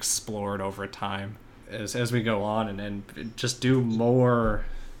to get explored over time as we go on, and just do more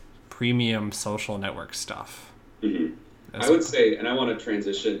premium social network stuff. Mm-hmm. I would say, and I want to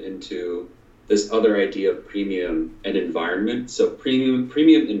transition into this other idea of premium and environment. So premium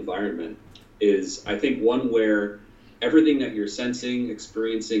environment is, I think, one where everything that you're sensing,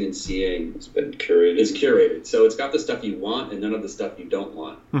 experiencing, and seeing It's been curated. is curated. So it's got the stuff you want and none of the stuff you don't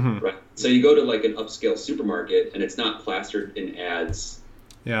want, Mm-hmm. right? So you go to like an upscale supermarket and it's not plastered in ads.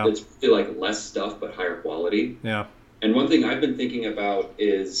 Yeah. It's really like less stuff but higher quality. Yeah. And one thing I've been thinking about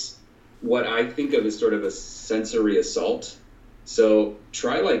is what I think of as sort of a sensory assault. So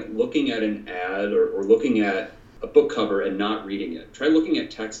try like looking at an ad or looking at a book cover and not reading it. Try looking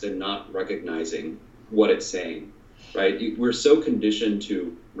at text and not recognizing what it's saying, right? We're so conditioned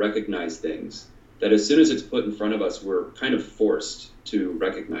to recognize things that as soon as it's put in front of us, we're kind of forced to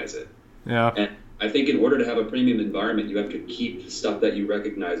recognize it. Yeah. And I think in order to have a premium environment, you have to keep stuff that you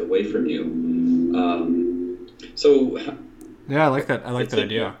recognize away from you. So Yeah, I like that. I like that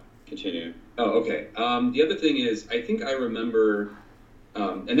idea. continue. Oh, okay. The other thing is, I think I remember,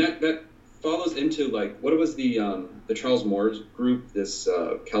 and that follows into like what was the Charles Moore group, this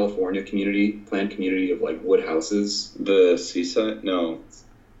California planned community of like wood houses. The Seaside? No.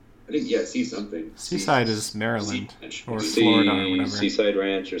 I think something. Seaside is Maryland Ranch. or Florida or whatever. Seaside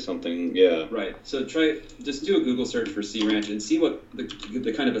Ranch or something. Yeah. Right. So just do a Google search for Sea Ranch and see what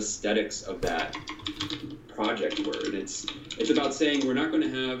the kind of aesthetics of that project were. And it's about saying we're not going to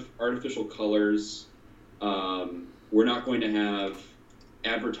have artificial colors. We're not going to have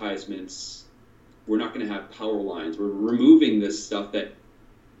advertisements. We're not going to have power lines. We're removing this stuff that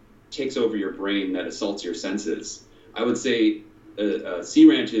takes over your brain, that assaults your senses. I would say Sea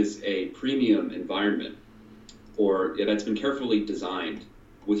Ranch is a premium environment, that's been carefully designed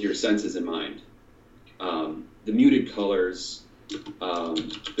with your senses in mind. The muted colors,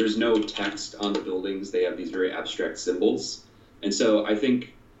 there's no text on the buildings. They have these very abstract symbols. And so I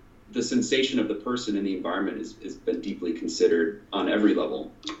think the sensation of the person in the environment has been deeply considered on every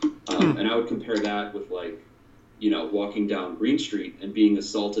level. And I would compare that with walking down Green Street and being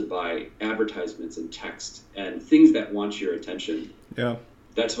assaulted by advertisements and text and things that want your attention. Yeah.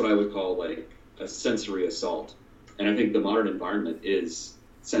 That's what I would call like a sensory assault. And I think the modern environment is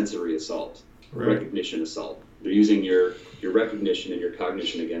sensory assault, recognition assault. They're using your recognition and your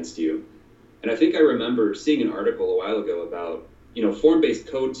cognition against you. And I think I remember seeing an article a while ago about, form-based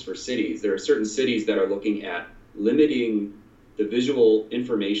codes for cities. There are certain cities that are looking at limiting the visual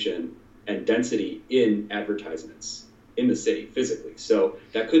information and density in advertisements in the city physically. So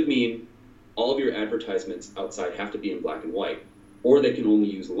that could mean all of your advertisements outside have to be in black and white, or they can only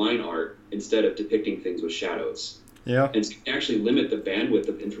use line art instead of depicting things with shadows. Yeah. And so you can actually limit the bandwidth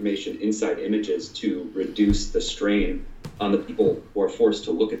of information inside images to reduce the strain on the people who are forced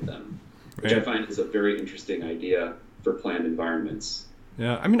to look at them, which I find is a very interesting idea for planned environments.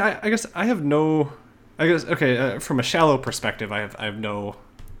 Yeah. I mean, I guess I have no, from a shallow perspective, I have no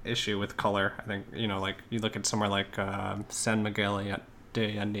issue with color. I think, like you look at somewhere like San Miguel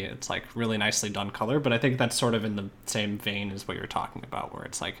de Allende, it's like really nicely done color, but I think that's sort of in the same vein as what you're talking about, where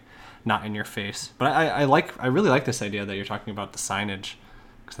it's like not in your face. But I really like this idea that you're talking about the signage,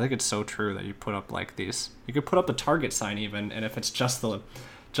 because I think it's so true that you put up like these, you could put up the Target sign even, and if it's just the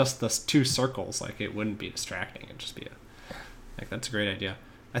two circles, like it wouldn't be distracting. It'd just be that's a great idea.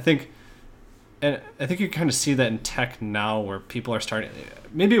 I think you kind of see that in tech now, where people are starting.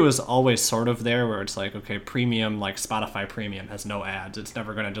 Maybe it was always sort of there, where it's like, okay, premium, like Spotify Premium has no ads. It's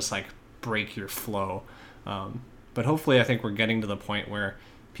never going to just like break your flow. But hopefully, I think we're getting to the point where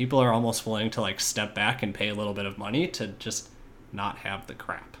people are almost willing to like step back and pay a little bit of money to just not have the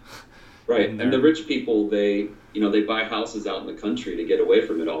crap. Right, and the rich people, they buy houses out in the country to get away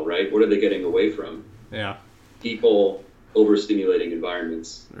from it all. Right, what are they getting away from? Yeah, people overstimulating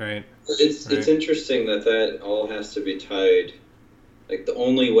environments. Right. It's interesting that all has to be tied. Like the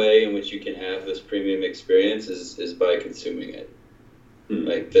only way in which you can have this premium experience is by consuming it.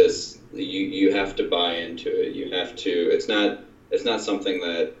 Like this, you have to buy into it. You have to. It's not something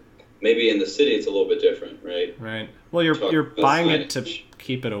that maybe in the city it's a little bit different, right? Right. Well, you're buying it to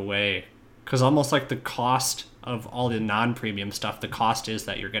keep it away, because almost like the cost of all the non-premium stuff, the cost is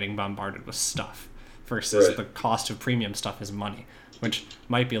that you're getting bombarded with stuff, versus the cost of premium stuff is money, which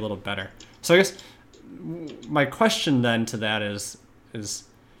might be a little better. So I guess my question then to that is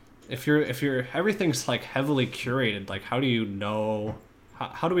if you're everything's like heavily curated, like how do you know,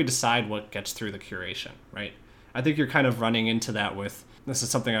 how do we decide what gets through the curation, right? I think you're kind of running into that with, this is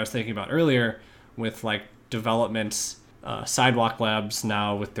something I was thinking about earlier, with like developments Sidewalk Labs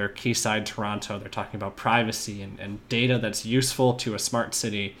now with their Quayside Toronto, they're talking about privacy and data that's useful to a smart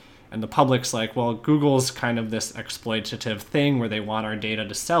city. And the public's like, well, Google's kind of this exploitative thing where they want our data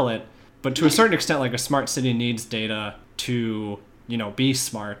to sell it. But to a certain extent, like a smart city needs data to, be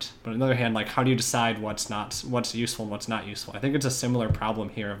smart. But on the other hand, like how do you decide what's useful and what's not useful? I think it's a similar problem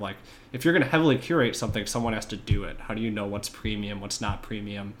here of like, if you're going to heavily curate something, someone has to do it. How do you know what's premium, what's not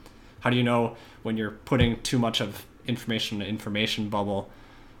premium? How do you know when you're putting too much of information in an information bubble?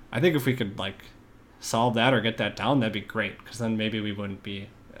 I think if we could like solve that or get that down, that'd be great, because then maybe we wouldn't be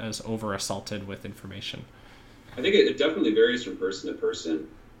as over assaulted with information. I think it definitely varies from person to person,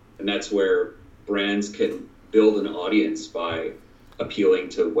 and that's where brands can build an audience by appealing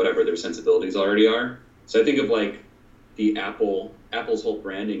to whatever their sensibilities already are. So I think of like the Apple's whole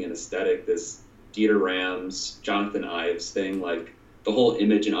branding and aesthetic, this Dieter Rams, Jonathan Ives thing, like the whole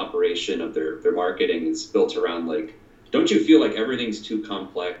image and operation of their marketing is built around like, don't you feel like everything's too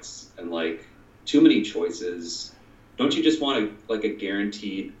complex and like too many choices? Don't you just want a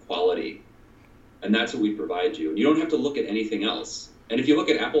guaranteed quality? And that's what we provide you. And you don't have to look at anything else. And if you look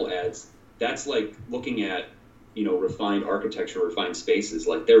at Apple ads, that's like looking at, refined architecture, refined spaces.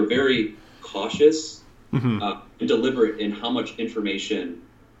 Like they're very cautious and deliberate in how much information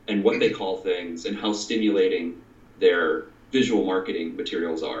and what they call things and how stimulating their visual marketing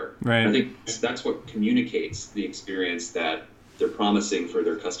materials are. Right. I think that's what communicates the experience that they're promising for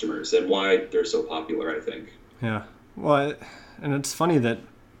their customers and why they're so popular, I think. Yeah. Well, and it's funny that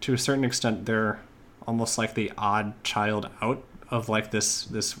to a certain extent they're almost like the odd child out of like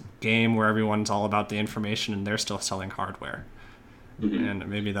this game where everyone's all about the information and they're still selling hardware. Mm-hmm. And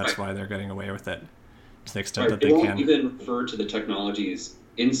maybe that's why they're getting away with it to the extent that they won't can. Even refer to the technologies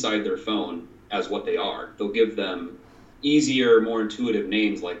inside their phone as what they are. They'll give them easier, more intuitive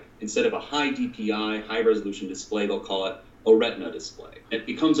names, like instead of a high DPI, high resolution display, they'll call it a retina display. It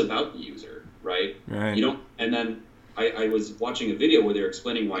becomes about the user, right? Right. And then I was watching a video where they're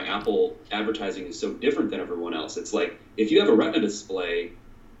explaining why Apple advertising is so different than everyone else. It's like, if you have a retina display,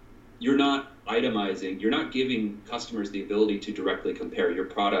 you're not itemizing, you're not giving customers the ability to directly compare your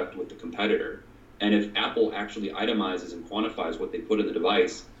product with the competitor. And if Apple actually itemizes and quantifies what they put in the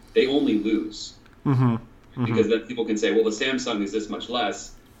device, they only lose. Mm-hmm. Mm-hmm. Because then people can say, well, the Samsung is this much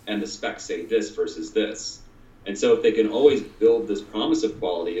less, and the specs say this versus this. And so if they can always build this promise of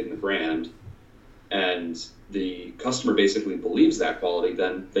quality in the brand, and the customer basically believes that quality,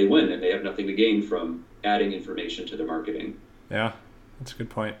 then they win, and they have nothing to gain from adding information to their marketing. Yeah, that's a good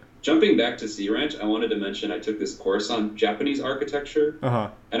point. Jumping back to Sea Ranch, I wanted to mention I took this course on Japanese architecture,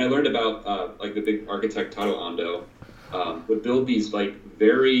 and I learned about like the big architect Taro Ando would build these like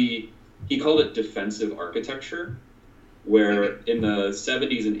very, he called it defensive architecture, where in the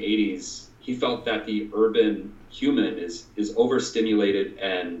 70s and 80s, he felt that the urban human is overstimulated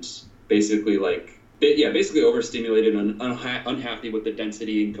and basically overstimulated and unhappy with the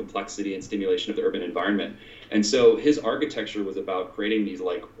density and complexity and stimulation of the urban environment. And so his architecture was about creating these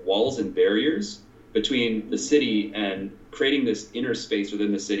like walls and barriers between the city and creating this inner space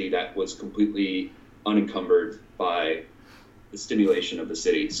within the city that was completely unencumbered by the stimulation of the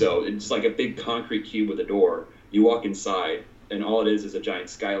city. So it's like a big concrete cube with a door. You walk inside and all it is a giant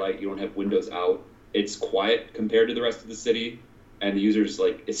skylight. You don't have windows out. It's quiet compared to the rest of the city. And the user's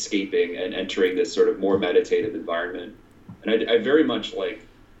like escaping and entering this sort of more meditative environment. And I very much like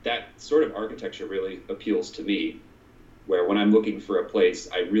that sort of architecture really appeals to me, where when I'm looking for a place,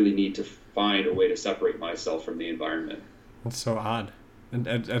 I really need to find a way to separate myself from the environment. That's so odd. And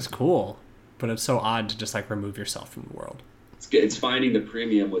that's cool, but it's so odd to just like remove yourself from the world. It's finding the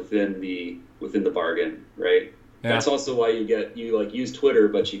premium within the bargain, right? Yeah. That's also why you like use Twitter,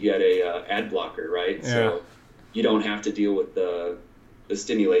 but you get a ad blocker, right? Yeah. So you don't have to deal with the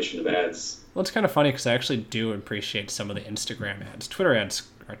stimulation of ads. Well, it's kind of funny because I actually do appreciate some of the Instagram ads. Twitter ads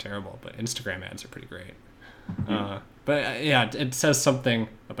are terrible, but Instagram ads are pretty great. Mm-hmm. But yeah, it says something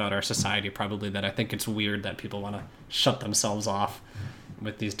about our society probably that I think it's weird that people want to shut themselves off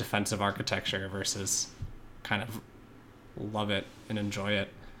with these defensive architecture versus kind of love it and enjoy it.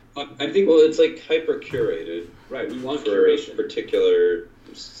 I think, well, it's like hyper curated. Right, we want for curation. A particular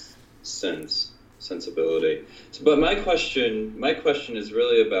sensibility. So, but my question is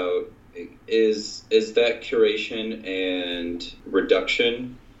really about is that curation and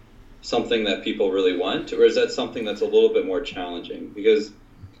reduction something that people really want, or is that something that's a little bit more challenging? Because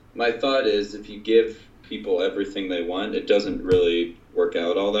my thought is if you give people everything they want, it doesn't really work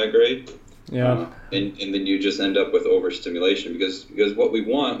out all that great. Yeah. And then you just end up with overstimulation because what we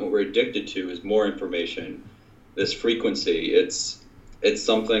want, what we're addicted to is more information. This frequency, it's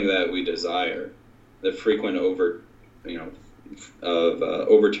something that we desire. The frequent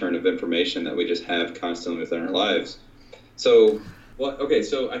overturn of information that we just have constantly within our lives. So, well, okay,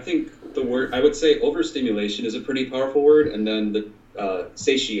 so I think I would say overstimulation is a pretty powerful word, and then the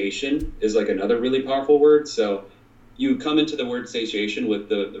satiation is like another really powerful word. So you come into the word satiation with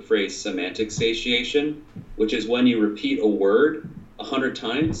the phrase semantic satiation, which is when you repeat a word 100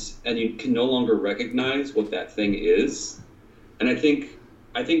 times and you can no longer recognize what that thing is. And I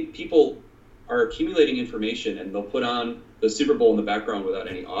think people are accumulating information, and they'll put on the Super Bowl in the background without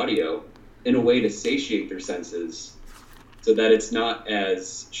any audio in a way to satiate their senses so that it's not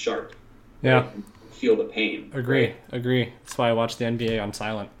as sharp. Yeah. Right? Feel the pain. Agree. That's why I watch the NBA on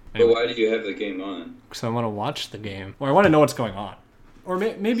silent. Anyway. But why do you have the game on? Because I want to watch the game. Or I want to know what's going on. Or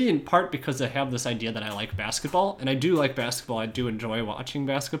maybe in part because I have this idea that I like basketball. And I do like basketball. I do enjoy watching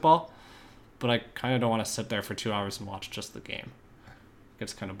basketball. But I kind of don't want to sit there for 2 hours and watch just the game. It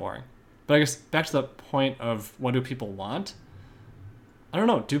gets kind of boring. But I guess back to the point of what do people want? I don't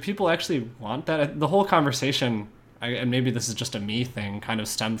know. Do people actually want that? The whole conversation, and maybe this is just a me thing, kind of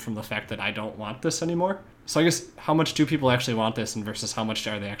stemmed from the fact that I don't want this anymore. So I guess how much do people actually want this, and versus how much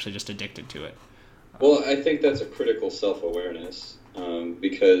are they actually just addicted to it? Well, I think that's a critical self-awareness,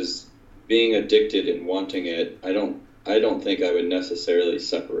 because being addicted and wanting it, I don't think I would necessarily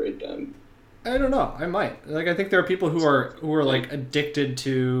separate them. I don't know. I might. Like, I think there are people who are like addicted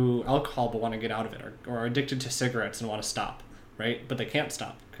to alcohol but want to get out of it, or addicted to cigarettes and want to stop, right? But they can't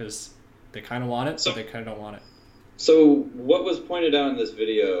stop because they kind of want it, but they kind of don't want it. So what was pointed out in this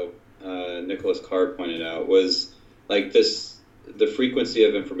video, Nicholas Carr pointed out, was like the frequency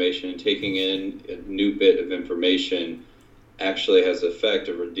of information and taking in a new bit of information actually has the effect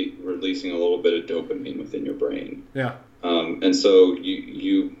of releasing a little bit of dopamine within your brain. Yeah. And so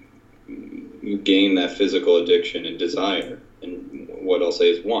you gain that physical addiction and desire, and what I'll say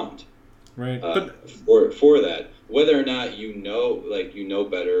is want. Right. But for that, whether or not you know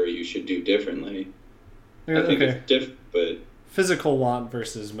better or you should do differently, I think it's different. But physical want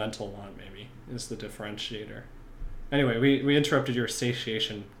versus mental want maybe is the differentiator. Anyway, we interrupted your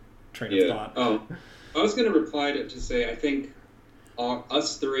satiation train of thought. Oh, I was going to reply to say I think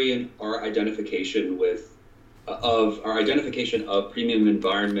us three and our identification of premium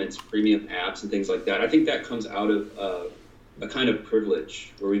environments, premium apps, and things like that. I think that comes out of a kind of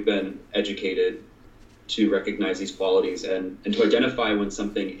privilege where we've been educated to recognize these qualities and to identify when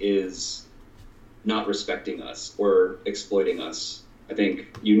something is not respecting us or exploiting us. I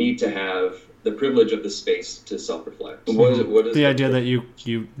think you need to have the privilege of the space to self-reflect. What is the idea that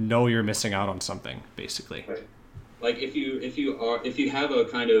you know you're missing out on something, basically? Right. Like if you have a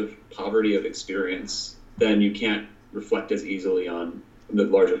kind of poverty of experience, then you can't reflect as easily on the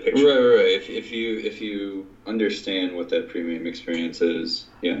larger picture. Right. If you understand what that premium experience is,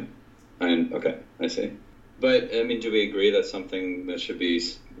 yeah. I see. But I mean, do we agree that's something that should be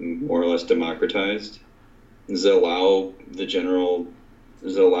more or less democratized? Does it allow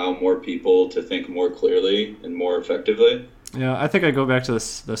more people to think more clearly and more effectively? Yeah, I think I go back to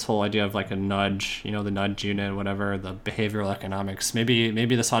this whole idea of like a nudge, the nudge unit, whatever, the behavioral economics.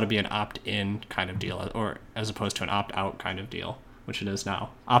 Maybe this ought to be an opt-in kind of deal, or as opposed to an opt-out kind of deal, which it is now.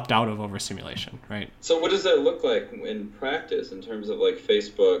 Opt out of overstimulation, right? So what does that look like in practice in terms of like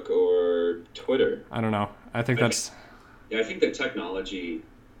Facebook or Twitter? I don't know. I think that's... I think the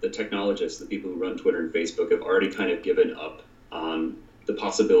technologists, the people who run Twitter and Facebook have already kind of given up on the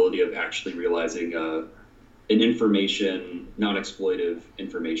possibility of actually realizing an non-exploitive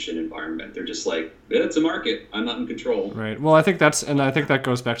information environment. They're just like, it's a market. I'm not in control. Right. Well, I think that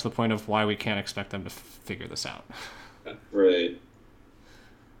goes back to the point of why we can't expect them to figure this out. Right.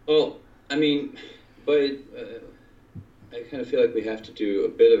 Well, I mean, but I kind of feel like we have to do a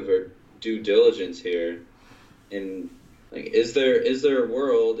bit of a due diligence here. And like, is there a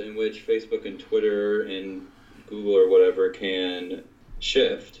world in which Facebook and Twitter and Google or whatever can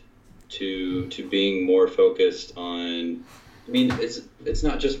shift to being more focused on? I mean, it's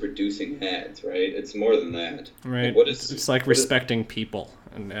not just reducing ads, right? It's more than that. Right. Like, it's like respecting people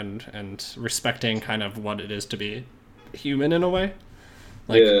and respecting kind of what it is to be human in a way.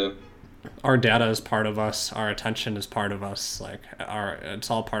 Like, yeah. Our data is part of us. Our attention is part of us. Like, it's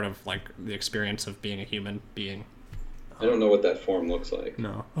all part of like the experience of being a human being. I don't know what that form looks like.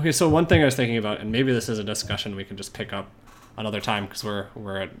 No. Okay, so one thing I was thinking about, and maybe this is a discussion we can just pick up another time because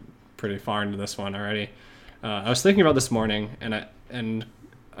we're pretty far into this one already. I was thinking about this morning, and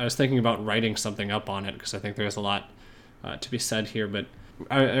I was thinking about writing something up on it because I think there's a lot to be said here. But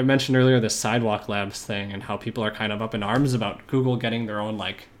I mentioned earlier this Sidewalk Labs thing and how people are kind of up in arms about Google getting their own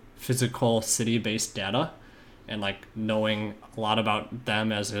like physical city-based data and like knowing a lot about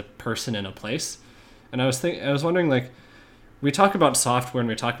them as a person in a place. And I was wondering, like, we talk about software and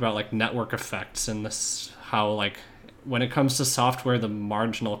we talk about like network effects and this, how like when it comes to software, the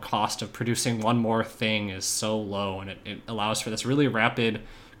marginal cost of producing one more thing is so low, and it allows for this really rapid,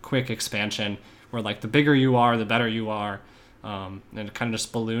 quick expansion where like the bigger you are, the better you are, and it kind of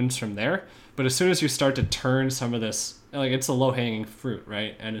just balloons from there. But as soon as you start to turn some of this, like, it's a low-hanging fruit,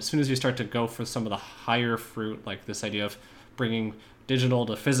 right? And as soon as you start to go for some of the higher fruit, like this idea of bringing digital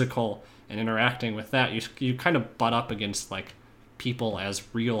to physical and interacting with that, you kind of butt up against like people as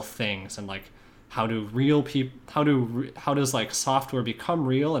real things, and like how does like software become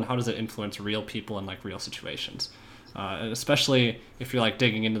real, and how does it influence real people in like real situations, and especially if you're like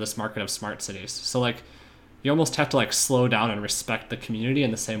digging into this market of smart cities. So like you almost have to like slow down and respect the community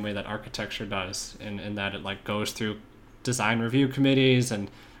in the same way that architecture does, in that it like goes through design review committees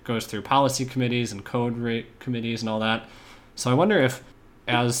and goes through policy committees and code committees and all that. So I wonder if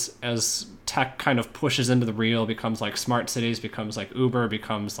as tech kind of pushes into the real, becomes like smart cities, becomes like Uber,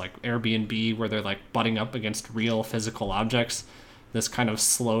 becomes like Airbnb, where they're like butting up against real physical objects, this kind of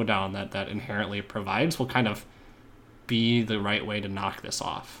slowdown that inherently provides will kind of be the right way to knock this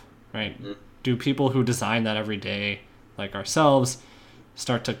off, right? Mm-hmm. Do people who design that every day, like ourselves,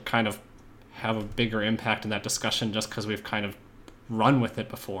 start to kind of have a bigger impact in that discussion just because we've kind of run with it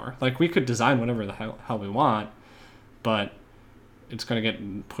before? Like, we could design whatever the hell we want, but it's going to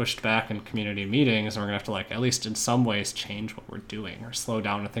get pushed back in community meetings, and we're going to have to, like, at least in some ways change what we're doing or slow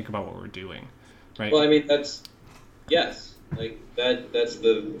down and think about what we're doing, right? Well, I mean, yes. Like, that's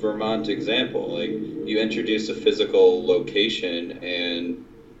the Vermont example. Like, you introduce a physical location, and,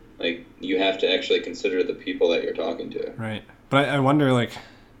 like, you have to actually consider the people that you're talking to. Right. But I wonder, like,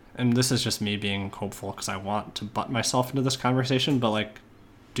 and this is just me being hopeful because I want to butt myself into this conversation, but, like,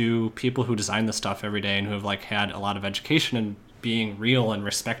 do people who design this stuff every day and who have, like, had a lot of education and being real and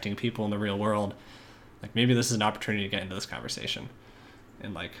respecting people in the real world, like, maybe this is an opportunity to get into this conversation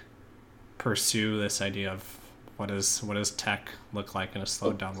and, like, pursue this idea of what does tech look like in a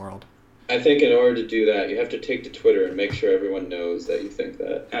slowed down world? I think in order to do that, you have to take to Twitter and make sure everyone knows that you think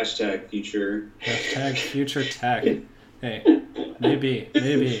that. Hashtag future tech. Hey,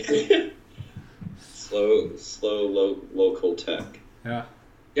 maybe. Slow, local tech. Yeah.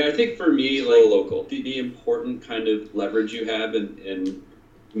 Yeah, I think for me, like, local, the important kind of leverage you have in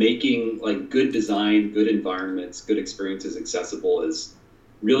making, like, good design, good environments, good experiences accessible is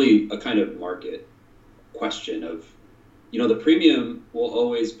really a kind of market question of, the premium will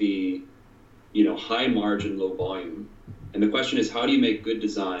always be, high margin, low volume. And the question is, how do you make good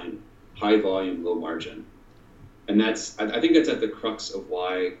design, high volume, low margin? And I think that's at the crux of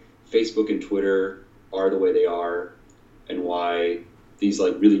why Facebook and Twitter are the way they are, and why these,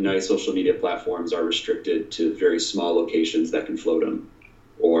 like, really nice social media platforms are restricted to very small locations that can float them,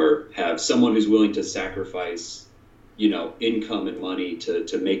 or have someone who's willing to sacrifice, income and money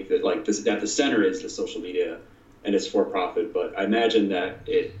to make that the center is the social media and it's for profit. But I imagine that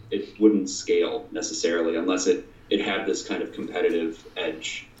it wouldn't scale necessarily unless it had this kind of competitive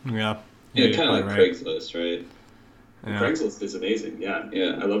edge. Yeah. Yeah, kind of like right. Craigslist, right? Yeah. Craigslist is amazing. Yeah.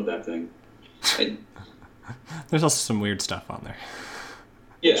 I love that thing. There's also some weird stuff on there.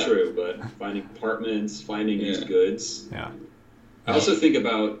 Yeah, true, but finding apartments, finding used goods. Yeah. I also think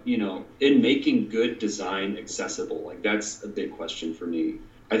about, in making good design accessible, like, that's a big question for me.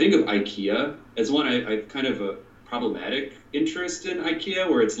 I think of IKEA as one. I've kind of a problematic interest in IKEA,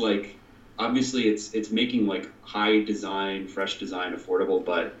 where it's like, obviously it's making, like, high design, fresh design affordable,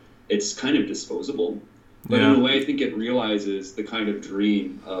 but it's kind of disposable. But in a way, I think it realizes the kind of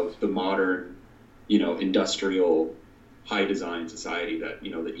dream of the modern, industrial, high design society that,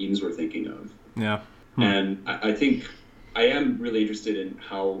 the Eames were thinking of. Yeah. And I think I am really interested in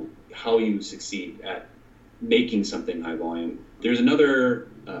how you succeed at making something high volume. There's another,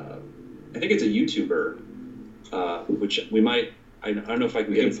 I think it's a YouTuber, which we might, I don't know if I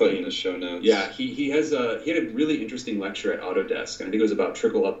can get put in the show notes. Yeah, he had a really interesting lecture at Autodesk, and I think it was about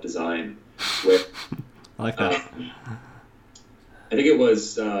trickle up design. Where I like that. I think it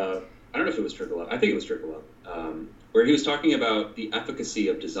was, I don't know if it was trickle up. I think it was trickle up. Where he was talking about the efficacy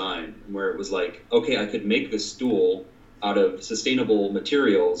of design, where it was like, okay, I could make this stool out of sustainable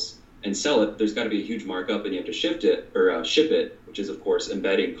materials and sell it. There's got to be a huge markup, and you have to ship it, which is, of course,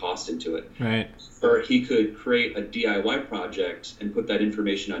 embedding cost into it. Right. Or he could create a DIY project and put that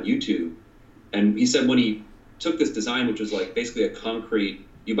information on YouTube. And he said when he took this design, which was like basically a concrete,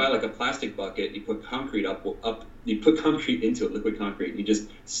 you buy like a plastic bucket, you put concrete you put concrete into it, liquid concrete, and you just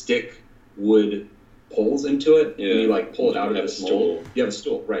stick wood poles into it, and you, like, pull it out of this mold. You have a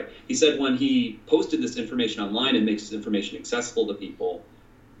stool, right. He said when he posted this information online and makes this information accessible to people,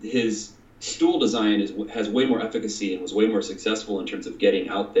 his stool design has way more efficacy and was way more successful in terms of getting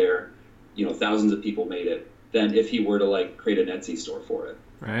out there. Thousands of people made it than if he were to like create an Etsy store for it.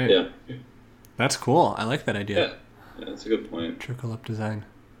 Right. Yeah. That's cool. I like that idea. Yeah, that's a good point. Trickle up design.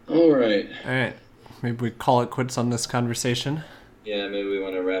 All right. Maybe we call it quits on this conversation. Yeah, maybe we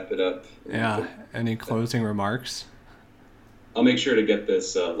want to wrap it up. Yeah. Any closing remarks? I'll make sure to get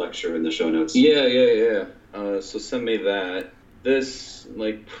this lecture in the show notes. Yeah. So send me that. This,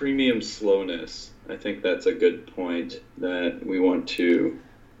 like, premium slowness, I think that's a good point that we want to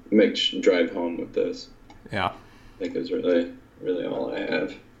drive home with this. Yeah. I think is really, really all I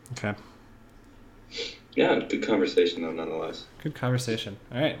have. Okay. Yeah, good conversation, though, nonetheless. Good conversation.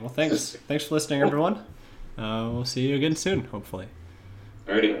 All right. Well, thanks. Thanks for listening, everyone. We'll see you again soon, hopefully.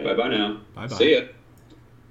 Alrighty. Bye-bye now. Bye-bye. See ya.